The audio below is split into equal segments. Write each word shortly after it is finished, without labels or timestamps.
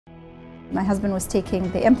My husband was taking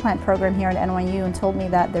the implant program here at NYU and told me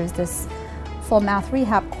that there's this full mouth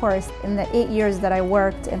rehab course. In the 8 years that I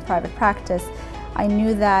worked in private practice, I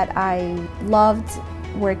knew that I loved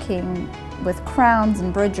working with crowns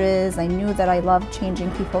and bridges. I knew that I loved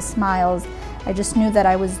changing people's smiles. I just knew that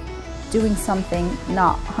I was doing something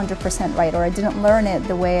not 100% right, or I didn't learn it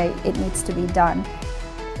the way it needs to be done.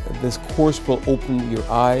 This course will open your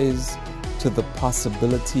eyes to the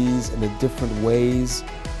possibilities and the different ways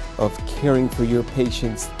of caring for your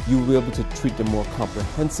patients. You will be able to treat them more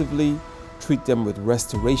comprehensively, treat them with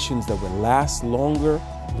restorations that will last longer.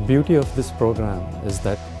 The beauty of this program is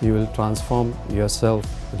that you will transform yourself,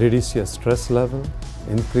 reduce your stress level,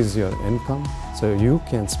 increase your income, so you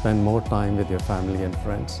can spend more time with your family and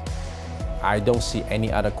friends. I don't see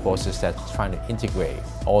any other courses that's trying to integrate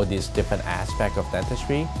all these different aspects of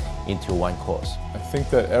dentistry into one course. I think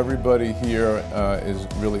that everybody here is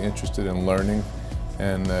really interested in learning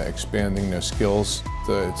and expanding their skills.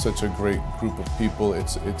 It's such a great group of people.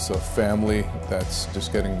 It's a family that's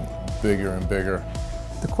just getting bigger and bigger.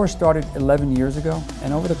 The course started 11 years ago,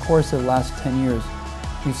 and over the course of the last 10 years,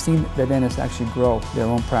 we've seen the dentists actually grow their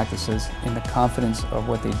own practices in the confidence of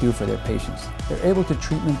what they do for their patients. They're able to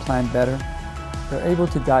treatment plan better, they're able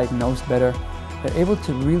to diagnose better, they're able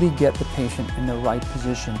to really get the patient in the right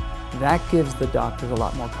position. That gives the doctors a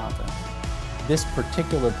lot more confidence. This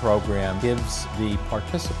particular program gives the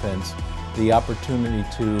participants the opportunity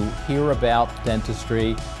to hear about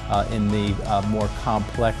dentistry in the more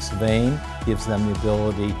complex vein, gives them the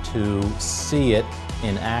ability to see it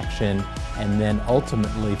in action, and then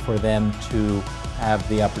ultimately for them to have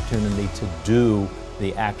the opportunity to do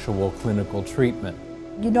the actual clinical treatment.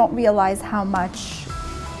 You don't realize how much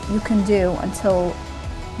you can do until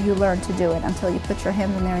you learn to do it, until you put your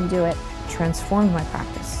hands in there and do it. Transformed my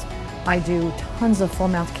practice. I do tons of full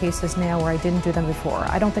mouth cases now where I didn't do them before.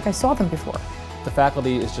 I don't think I saw them before. The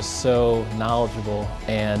faculty is just so knowledgeable,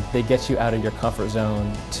 and they get you out of your comfort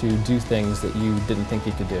zone to do things that you didn't think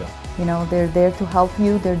you could do. You know, they're there to help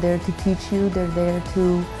you, they're there to teach you, they're there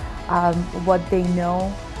to, what they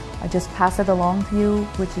know, just pass it along to you,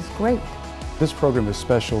 which is great. This program is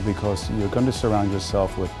special because you're going to surround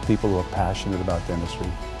yourself with people who are passionate about dentistry,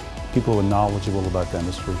 people who are knowledgeable about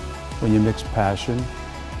dentistry. When you mix passion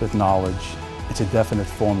with knowledge, it's a definite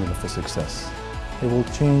formula for success. It will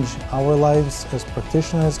change our lives as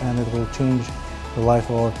practitioners, and it will change the life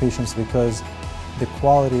of our patients, because the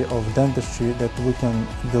quality of dentistry that we can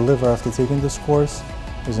deliver after taking this course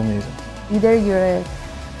is amazing. Either you're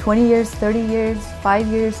 20 years, 30 years, 5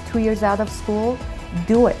 years, 2 years out of school,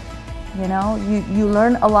 do it. You know, you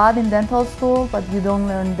learn a lot in dental school, but you don't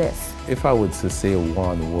learn this. If I was to say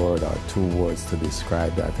one word or two words to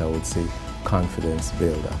describe that, I would say confidence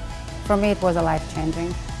builder. For me, it was a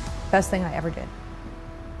life-changing. Best thing I ever did.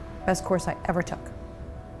 Best course I ever took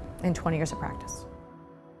in 20 years of practice.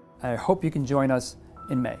 I hope you can join us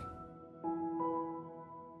in May.